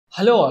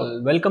Hello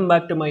all, welcome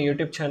back to my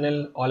YouTube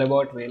channel all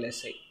about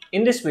VLSI.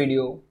 In this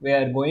video, we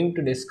are going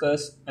to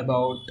discuss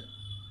about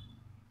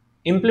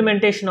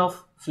implementation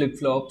of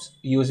flip-flops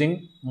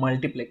using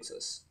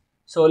multiplexers.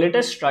 So let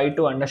us try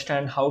to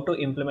understand how to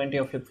implement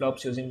your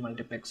flip-flops using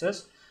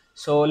multiplexers.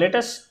 So let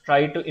us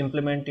try to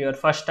implement your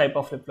first type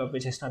of flip-flop,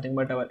 which is nothing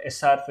but our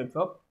SR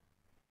flip-flop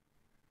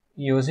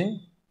using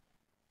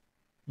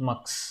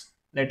MUX.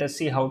 Let us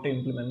see how to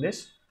implement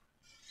this.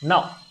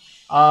 Now,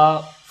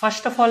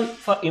 first of all,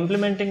 for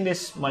implementing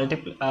this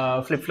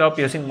flip-flop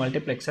using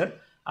multiplexer,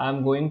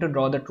 I'm going to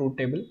draw the truth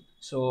table.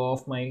 So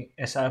of my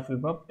SR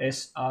flip-flop,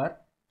 SR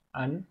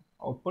and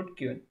output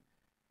QN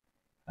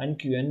and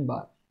QN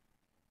bar.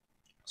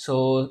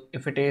 So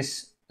if it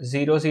is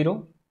 0,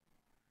 0,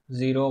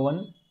 0,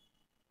 1,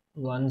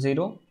 1,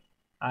 0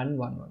 and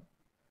 1, 1.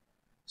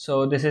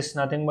 So this is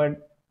nothing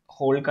but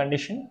hold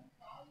condition,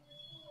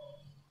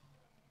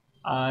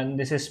 and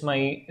this is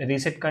my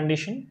reset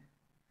condition,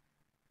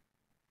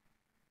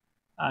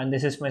 and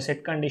this is my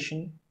set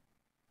condition,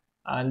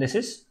 and this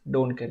is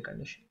don't care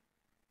condition.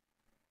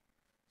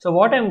 So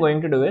what I'm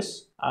going to do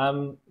is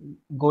I'm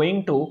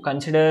going to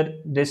consider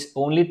this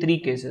only three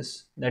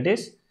cases, that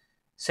is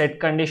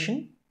set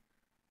condition,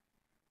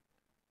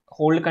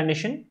 hold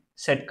condition,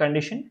 set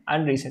condition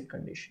and reset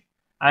condition.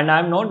 And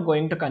I'm not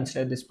going to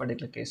consider this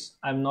particular case.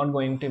 I'm not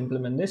going to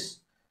implement this.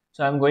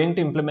 So I'm going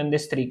to implement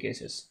these three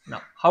cases.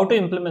 Now, how to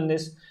implement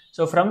this?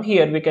 So from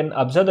here we can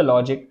observe the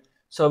logic.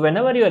 So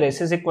whenever your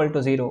S is equal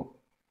to 0,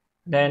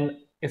 then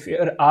if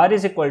your R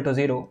is equal to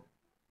 0,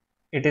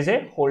 it is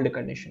a hold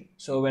condition.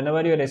 So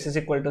whenever your S is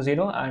equal to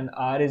 0 and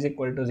R is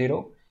equal to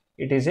 0,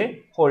 it is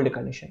a hold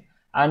condition.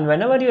 And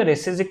whenever your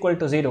S is equal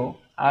to 0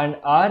 and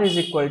R is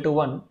equal to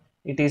 1,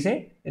 it is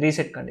a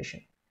reset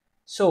condition.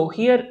 So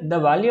here the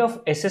value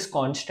of S is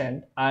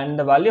constant and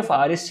the value of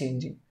R is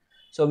changing.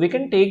 So we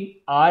can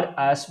take R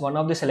as one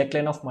of the select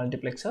line of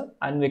multiplexer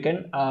and we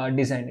can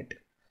design it.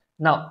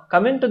 Now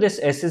coming to this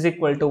S is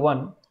equal to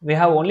 1, we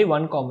have only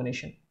one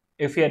combination.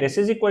 If your S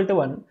is equal to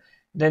 1,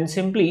 then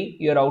simply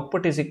your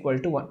output is equal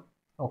to 1.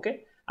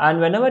 Okay, and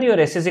whenever your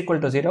S is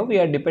equal to 0, we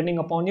are depending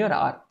upon your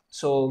R.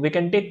 So we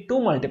can take two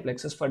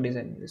multiplexers for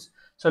designing this.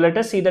 So let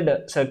us see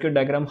the circuit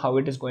diagram, how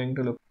it is going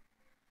to look.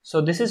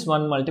 So this is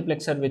one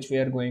multiplexer which we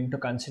are going to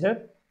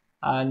consider,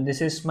 and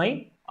this is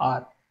my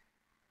R.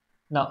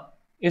 Now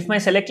if my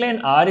select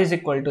line R is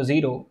equal to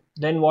 0,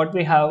 then what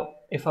we have,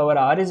 if our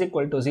R is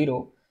equal to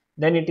 0,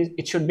 then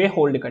it should be a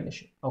hold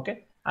condition.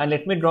 Okay, and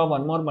let me draw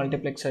one more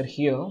multiplexer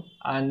here,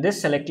 and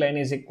this select line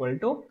is equal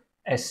to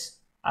S,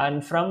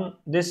 and from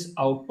this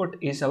output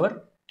is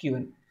our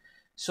Qn.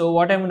 So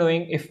what I'm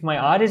doing, if my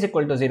R is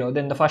equal to 0,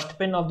 then the first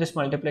pin of this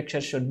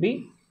multiplexer should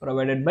be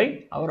provided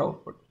by our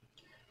output.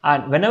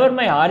 And whenever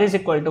my R is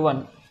equal to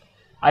 1,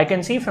 I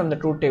can see from the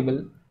truth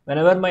table,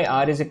 whenever my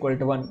R is equal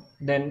to 1,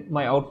 then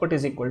my output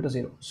is equal to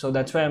 0. So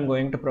that's why I'm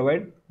going to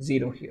provide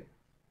 0 here.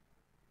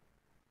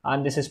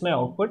 And this is my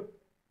output.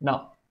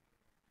 Now,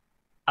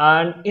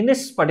 and in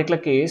this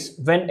particular case,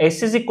 when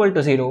S is equal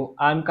to 0,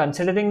 I am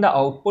considering the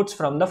outputs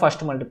from the first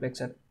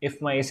multiplexer.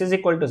 If my S is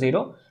equal to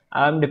 0,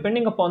 I am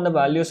depending upon the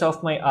values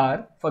of my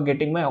R for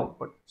getting my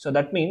output. So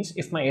that means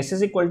if my S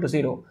is equal to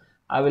 0,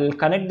 I will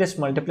connect this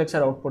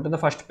multiplexer output to the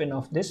first pin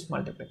of this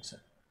multiplexer.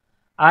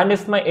 And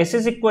if my S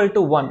is equal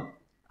to 1,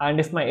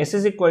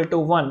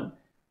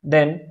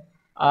 then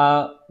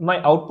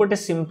my output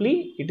is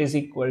simply, it is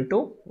equal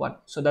to 1.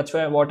 So that's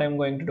why what I'm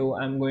going to do,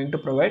 I'm going to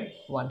provide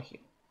 1 here.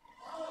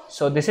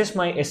 So this is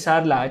my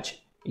SR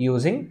latch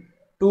using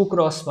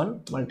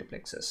 2x1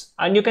 multiplexers,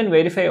 and you can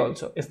verify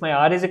also if my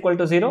R is equal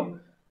to 0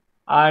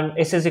 and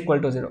S is equal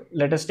to 0.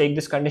 Let us take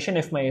this condition.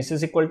 If my S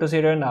is equal to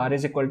 0 and R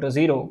is equal to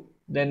 0,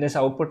 then this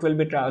output will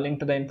be traveling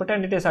to the input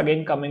and it is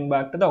again coming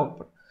back to the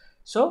output.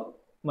 So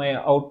my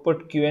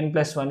output Qn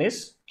plus 1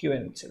 is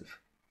Qn itself.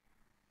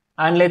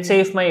 And let's say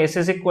if my S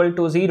is equal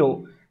to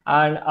 0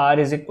 and R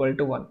is equal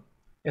to 1.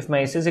 If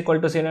my S is equal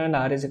to 0 and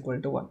R is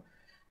equal to 1.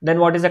 Then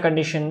what is the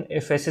condition?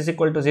 If S is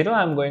equal to 0,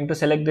 I am going to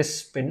select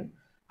this pin,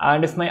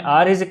 and if my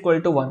R is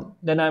equal to 1,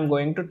 then I am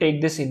going to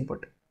take this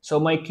input. So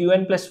my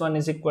Qn plus 1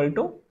 is equal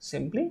to,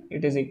 simply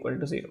it is equal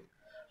to 0.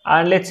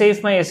 And let's say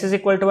if my S is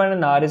equal to 1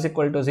 and R is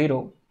equal to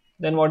 0,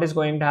 then what is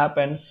going to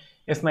happen?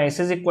 If my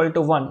S is equal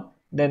to 1,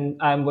 then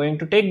I am going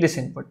to take this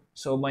input.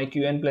 So my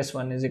Qn plus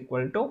 1 is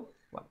equal to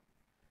 1.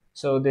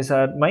 So these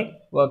are my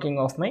working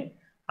of my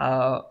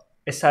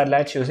SR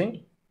latch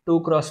using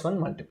 2x1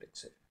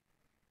 multiplexer.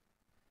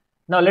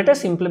 Now let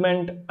us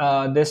implement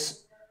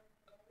this.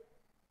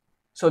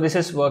 So this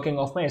is working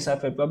of my SR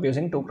flip-flop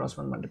using 2x1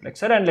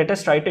 multiplexer, and let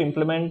us try to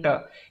implement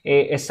a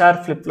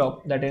SR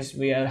flip-flop, that is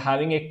we are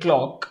having a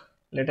clock.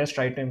 Let us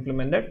try to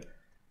implement that.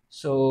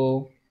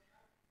 So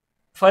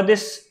for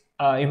this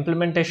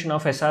implementation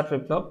of SR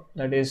flip-flop,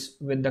 that is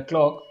with the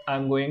clock, I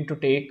am going to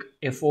take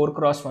a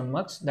 4x1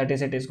 MUX, that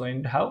is it is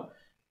going to have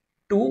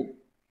 2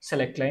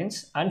 select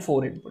lines and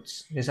 4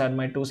 inputs. These are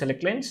my 2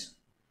 select lines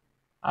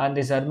and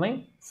these are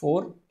my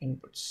 4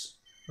 inputs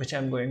which I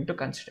am going to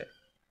consider.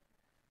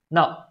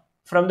 Now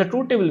from the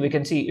truth table we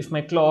can see if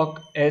my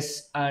clock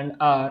S and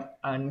R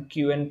and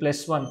Qn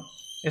plus 1,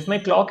 if my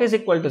clock is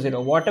equal to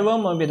 0, whatever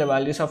may be the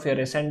values of your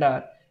S and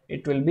R,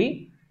 it will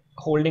be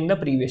holding the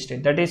previous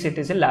state, that is it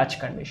is a latch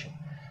condition.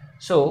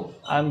 So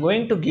I'm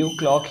going to give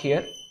clock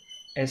here,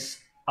 S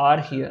R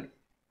here,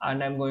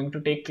 and I'm going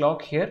to take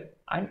clock here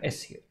and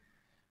S here.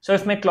 So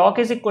if my clock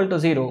is equal to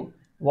 0,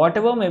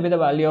 whatever may be the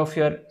value of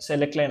your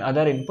select line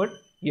other input,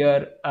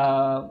 your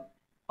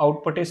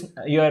output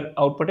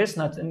is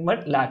nothing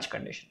but latch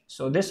condition.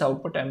 So this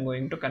output I'm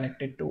going to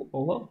connect it to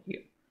over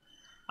here.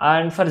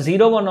 And for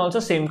 0 1 also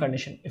same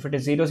condition. If it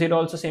is 0 0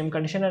 also same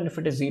condition, and if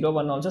it is 0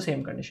 1 also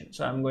same condition.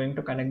 So I'm going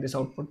to connect this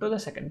output to the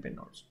second pin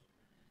also.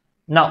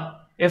 Now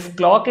if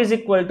clock is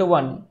equal to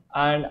 1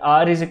 and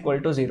R is equal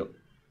to 0,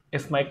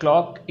 if my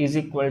clock is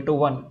equal to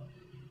 1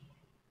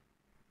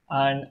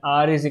 and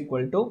R is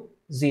equal to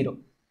 0,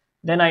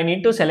 then I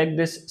need to select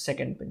this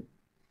second pin.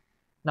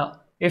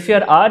 Now if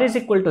your R is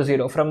equal to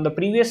 0, from the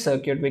previous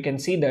circuit we can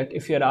see that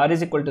if your R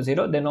is equal to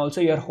 0, then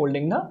also you are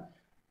holding the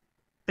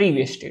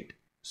previous state.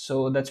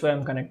 So that's why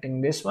I'm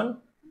connecting this one.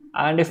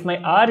 And if my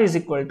R is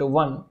equal to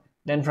 1,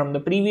 then from the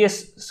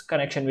previous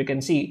connection we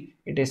can see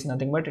it is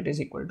nothing but it is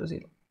equal to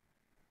 0.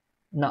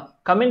 Now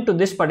coming to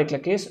this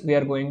particular case, we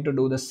are going to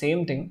do the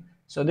same thing.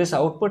 So this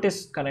output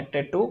is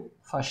connected to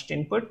first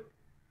input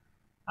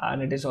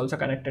and it is also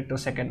connected to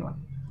second one.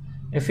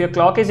 If your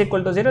clock is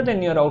equal to 0,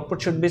 then your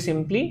output should be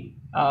simply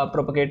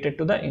propagated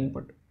to the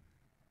input.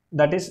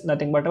 That is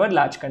nothing but our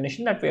latch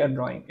condition that we are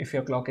drawing if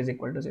your clock is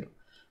equal to 0.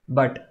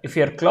 But if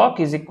your clock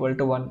is equal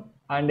to 1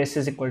 and S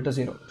is equal to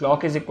 0,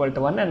 clock is equal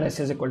to 1 and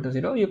S is equal to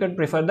 0, you can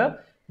refer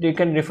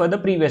the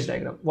previous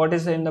diagram. What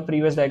is in the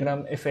previous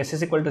diagram? If S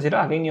is equal to 0,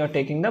 again you are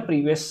taking the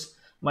previous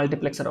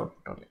multiplexer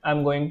output only. I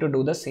am going to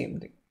do the same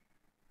thing.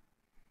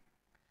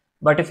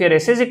 But if your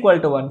S is equal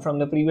to 1, from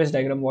the previous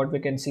diagram what we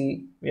can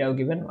see, we have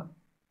given 1.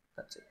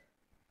 That's it.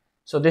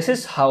 So this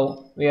is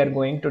how we are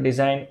going to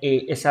design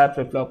a SR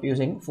flip-flop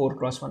using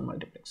 4x1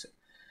 multiplexer.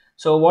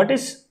 So what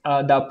is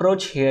the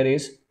approach here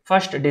is,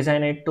 first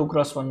design a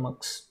 2x1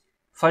 MUX.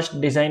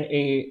 First design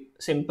a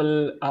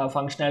simple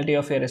functionality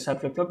of your SR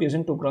flip-flop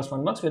using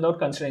 2x1 MUX without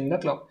considering the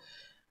clock.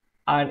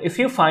 And if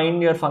you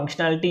find your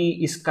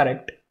functionality is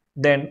correct,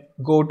 then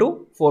go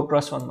to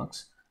 4x1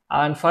 MUX.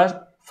 And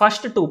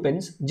first two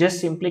pins, just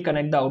simply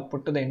connect the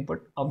output to the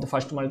input of the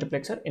first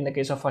multiplexer in the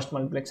case of first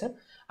multiplexer,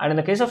 and in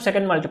the case of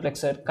second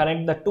multiplexer,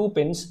 connect the two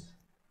pins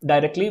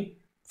directly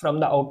from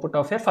the output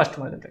of your first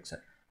multiplexer.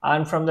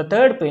 And from the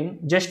third pin,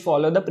 just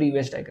follow the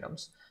previous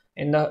diagrams.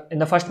 In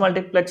the first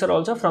multiplexer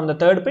also, from the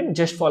third pin,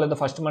 just follow the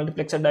first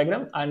multiplexer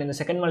diagram, and in the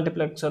second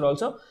multiplexer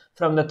also,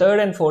 from the third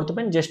and fourth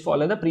pin, just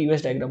follow the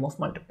previous diagram of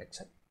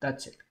multiplexer.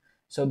 That's it.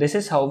 So this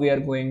is how we are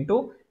going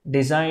to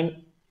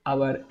design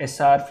our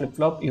SR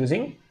flip-flop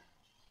using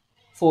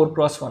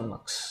 4x1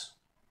 MUX.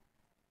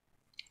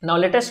 Now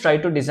let us try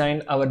to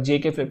design our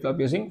JK flip-flop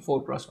using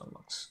 4x1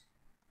 MUX.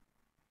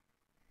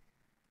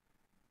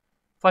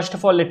 First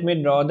of all, let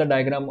me draw the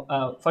diagram.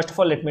 First of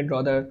all, let me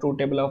draw the truth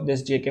table of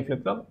this JK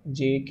flip-flop.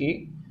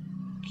 JK,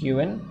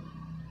 QN.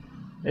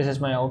 This is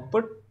my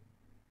output.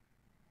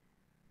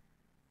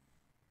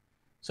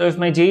 So if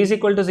my J is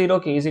equal to 0,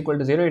 K is equal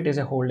to 0, it is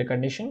a hold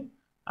condition.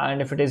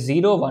 And if it is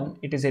 0, 1,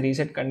 it is a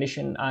reset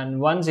condition. And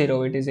 1,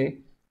 0, it is a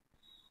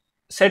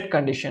set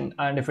condition,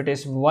 and if it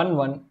is 1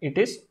 1, it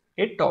is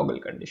a toggle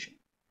condition.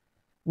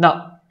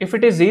 Now if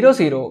it is 0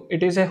 0,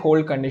 it is a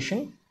hold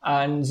condition,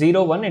 and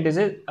 0 1, it is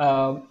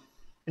a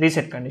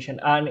reset condition.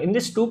 And in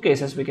these two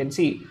cases we can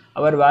see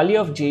our value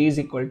of J is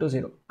equal to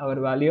 0, our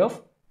value of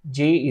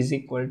J is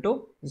equal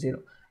to 0,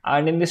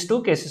 and in these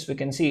two cases we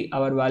can see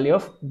our value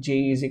of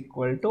J is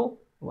equal to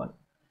 1.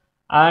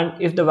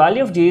 And if the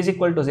value of J is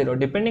equal to 0,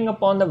 depending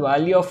upon the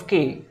value of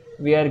K,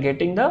 we are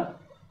getting the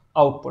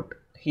output.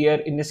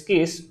 Here in this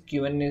case,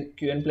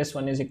 Qn plus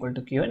 1 is equal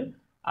to Qn,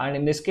 and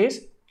in this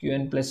case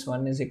Qn plus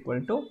 1 is equal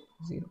to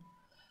 0.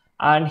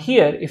 And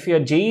here if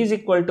your J is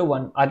equal to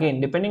 1, again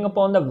depending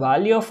upon the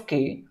value of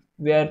K,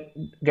 we are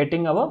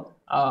getting our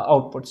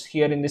outputs.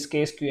 Here in this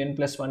case Qn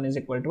plus 1 is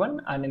equal to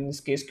 1, and in this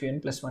case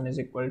Qn plus 1 is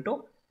equal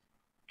to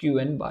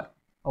Qn bar.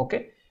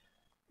 Okay.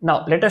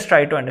 Now let us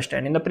try to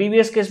understand. In the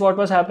previous case, what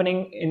was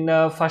happening in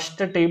the first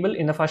table,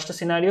 in the first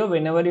scenario,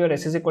 whenever your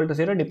S is equal to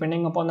 0,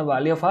 depending upon the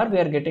value of R, we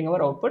are getting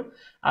our output.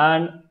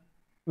 And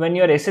when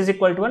your S is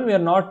equal to 1, we are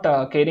not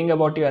caring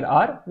about your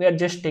R, we are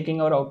just taking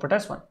our output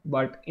as 1.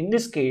 But in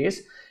this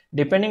case,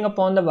 depending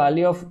upon the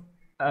value of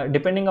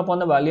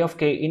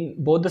K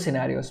in both the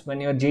scenarios,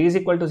 when your J is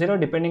equal to 0,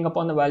 depending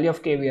upon the value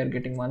of K, we are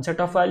getting one set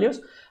of values,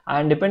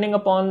 and depending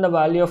upon the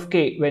value of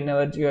K,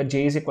 whenever your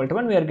J is equal to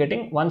 1, we are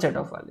getting one set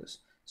of values.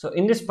 So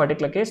in this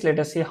particular case, let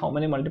us see how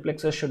many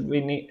multiplexers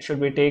should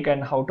we take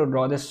and how to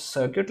draw this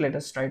circuit. Let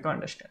us try to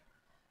understand.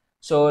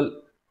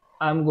 So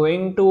I'm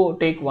going to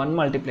take one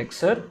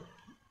multiplexer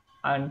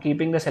and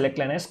keeping the select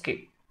line as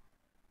K.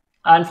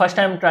 And first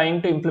I'm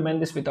trying to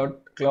implement this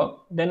without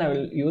clock, then I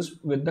will use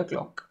with the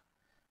clock.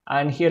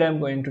 And here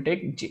I'm going to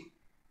take J.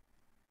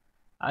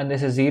 And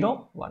this is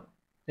 0, 1.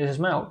 This is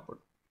my output.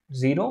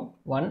 0,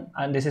 1,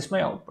 and this is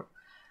my output.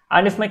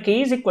 And if my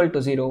k is equal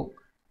to 0,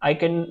 I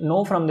can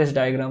know from this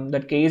diagram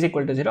that k is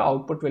equal to 0,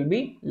 output will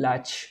be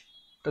latch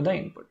to the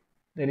input.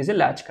 There is a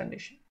latch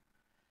condition.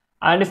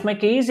 And if my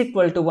k is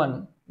equal to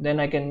 1, then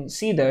I can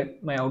see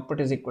that my output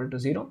is equal to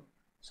 0.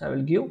 So I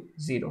will give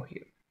 0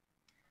 here.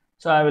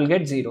 So I will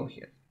get 0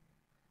 here.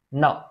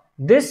 Now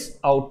this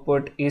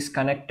output is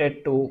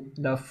connected to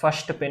the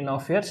first pin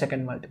of your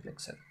second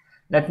multiplexer.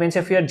 That means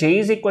if your j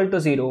is equal to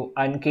 0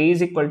 and k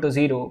is equal to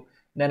 0,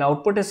 then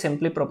output is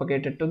simply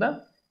propagated to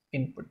the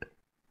input.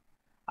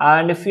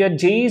 And if your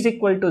j is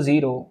equal to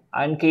 0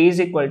 and k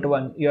is equal to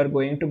 1, you are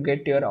going to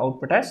get your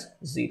output as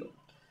 0.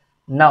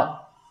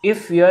 Now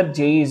if your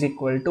j is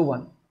equal to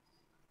 1,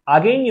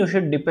 again you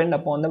should depend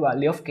upon the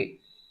value of k.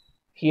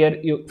 Here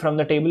you, from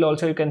the table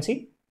also you can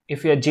see,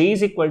 if your j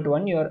is equal to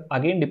 1, you are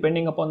again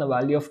depending upon the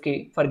value of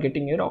k for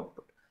getting your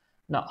output.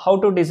 Now how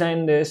to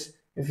design this?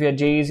 If your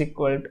j is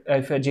equal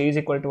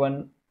to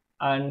 1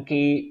 and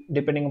k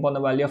depending upon the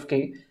value of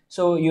k,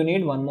 so you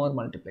need one more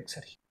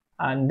multiplexer here,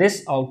 and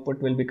this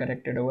output will be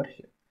connected over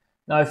here.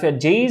 Now if your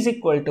j is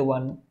equal to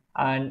 1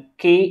 and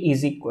k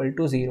is equal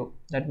to 0,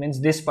 that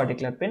means this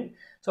particular pin,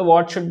 so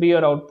what should be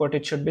your output?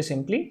 It should be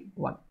simply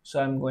 1. So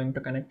I'm going to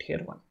connect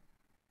here 1.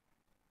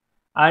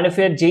 And if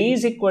your j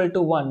is equal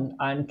to 1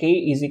 and k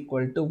is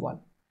equal to 1,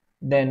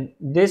 then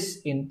this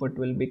input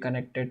will be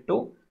connected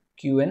to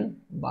qn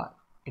bar.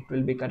 It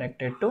will be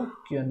connected to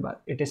qn bar.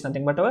 It is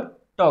nothing but our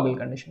toggle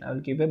condition. I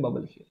will keep a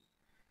bubble here.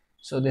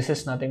 So this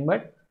is nothing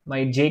but my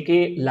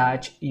jk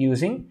latch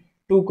using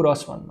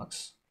 2x1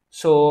 mux.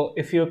 So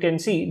if you can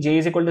see, j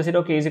is equal to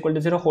 0, k is equal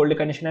to 0, hold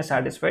condition is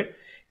satisfied.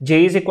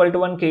 J is equal to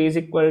 1, j is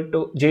equal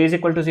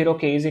to 0,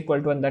 k is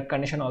equal to 1, that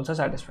condition also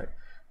satisfied.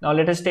 Now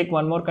let us take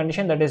one more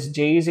condition, that is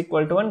j is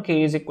equal to 1,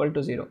 k is equal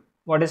to 0.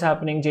 What is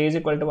happening? J is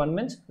equal to 1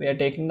 means we are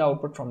taking the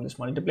output from this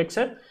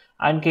multiplexer,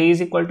 and k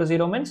is equal to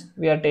 0 means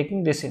we are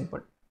taking this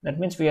input. That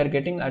means we are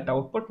getting at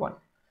output 1.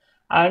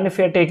 And if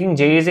you are taking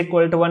j is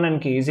equal to 1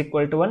 and k is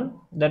equal to 1,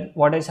 then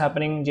what is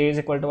happening? J is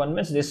equal to 1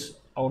 means this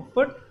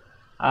output,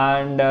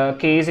 and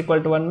k is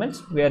equal to 1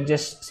 means we are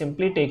just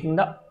simply taking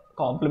the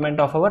complement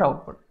of our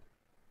output.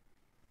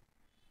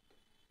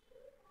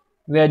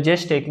 We are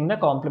just taking the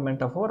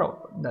complement of our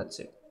output. That's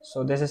it.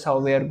 So this is how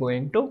we are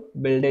going to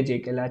build a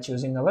JK latch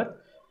using our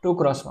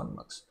 2x1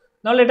 mux.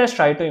 Now let us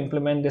try to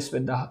implement this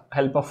with the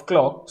help of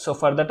clock. So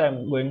for that I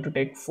am going to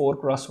take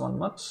 4x1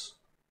 mux.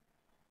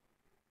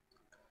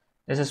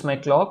 This is my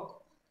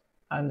clock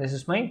and this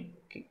is my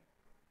key.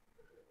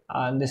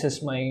 And this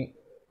is my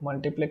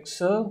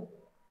multiplexer,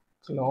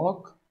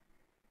 clock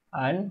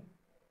and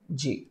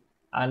G.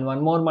 And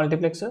one more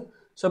multiplexer.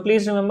 So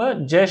please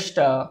remember, just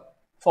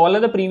follow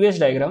the previous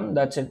diagram,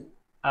 that's it.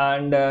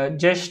 And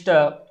just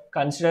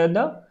consider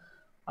the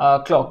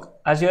clock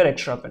as your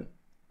extra pin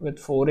with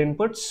 4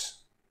 inputs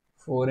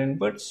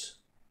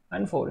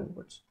and 4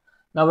 inputs.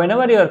 Now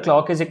whenever your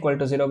clock is equal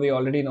to 0, we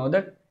already know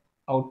that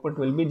output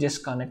will be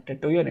just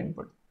connected to your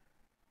input.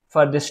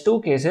 For these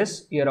two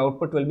cases, your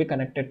output will be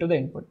connected to the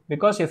input,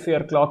 because if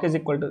your clock is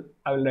equal to,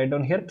 I will write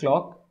down here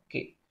clock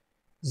k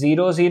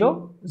 0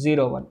 0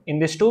 0 1. In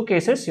these two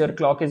cases your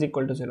clock is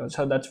equal to 0,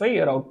 so that's why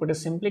your output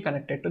is simply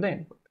connected to the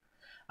input.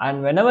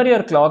 And whenever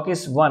your clock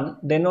is 1,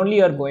 then only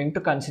you are going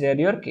to consider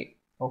your k.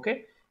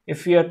 Okay,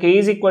 if your k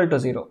is equal to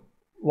 0,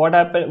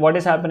 what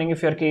is happening?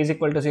 If your k is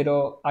equal to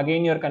 0,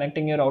 again you are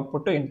connecting your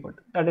output to input.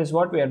 That is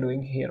what we are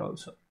doing here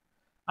also.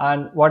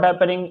 And what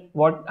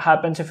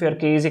happens if your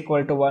k is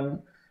equal to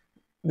 1?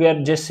 We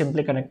are just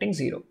simply connecting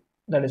 0.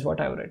 That is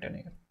what I have written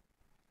here.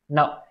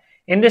 Now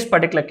in this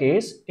particular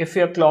case, if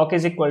your clock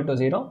is equal to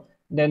 0,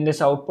 then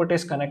this output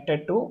is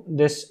connected to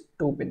this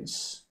 2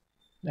 pins.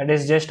 That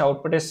is, just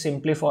output is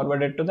simply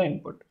forwarded to the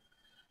input.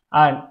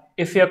 And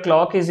if your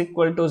clock is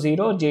equal to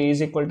 0, j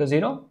is equal to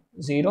 0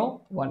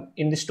 0 1.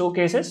 In these two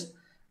cases,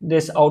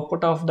 this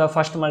output of the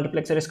first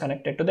multiplexer is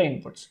connected to the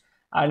inputs.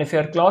 And if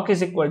your clock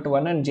is equal to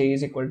 1 and j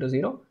is equal to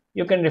 0,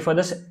 you can refer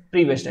this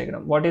previous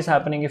diagram. What is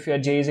happening if your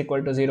j is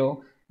equal to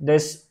 0?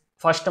 This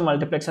first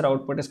multiplexer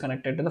output is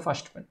connected to the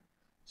first pin.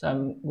 So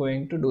I'm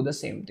going to do the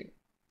same thing.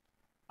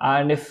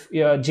 And if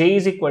your j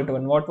is equal to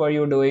 1, what were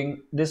you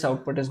doing? This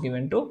output is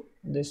given to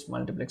this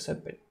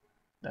multiplexer pin.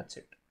 That's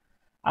it.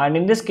 And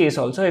in this case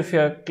also, if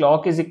your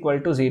clock is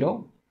equal to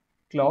 0,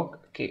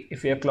 clock k.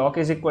 If your clock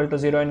is equal to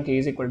 0 and k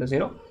is equal to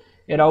 0,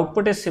 your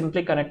output is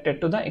simply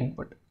connected to the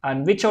input.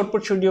 And which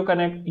output should you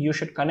connect? You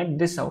should connect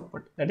this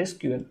output, that is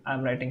qn. I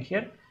am writing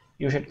here,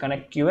 you should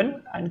connect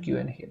qn and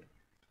qn here.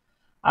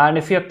 And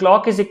if your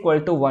clock is equal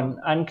to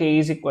 1 and k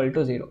is equal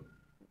to 0,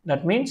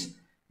 that means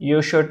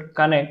you should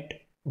connect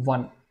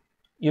 1.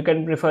 You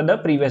can refer the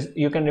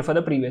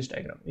previous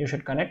diagram. You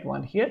should connect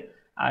 1 here,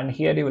 and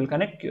here you will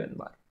connect qn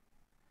bar.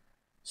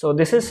 So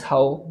this is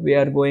how we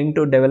are going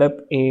to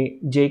develop a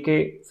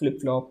JK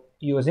flip-flop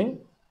using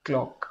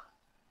clock.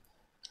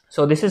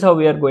 So this is how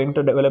we are going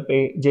to develop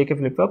a JK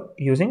flip-flop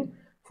using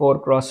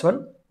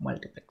 4x1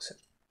 multiplexer.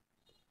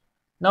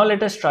 Now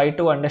let us try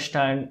to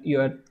understand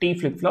your T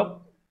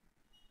flip-flop.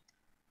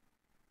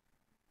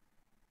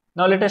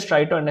 Now let us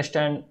try to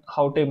understand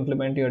how to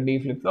implement your D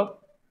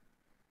flip-flop.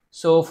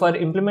 So for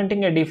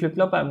implementing a D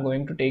flip-flop, I'm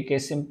going to take a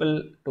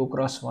simple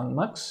 2x1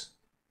 MUX,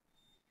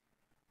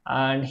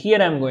 and here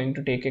I'm going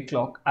to take a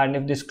clock, and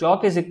if this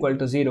clock is equal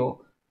to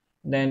 0,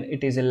 then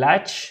it is a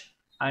latch,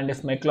 and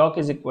if my clock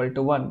is equal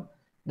to 1,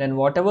 then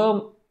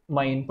whatever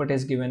my input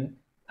is given,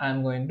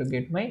 I'm going to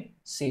get my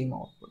same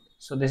output.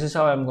 So this is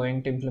how I'm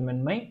going to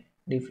implement my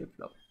D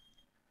flip-flop.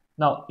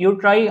 Now you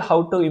try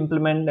how to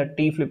implement the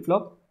T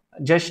flip-flop.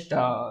 Just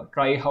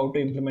try how to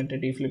implement a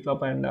T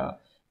flip-flop, and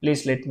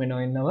please let me know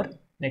in our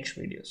next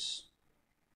videos.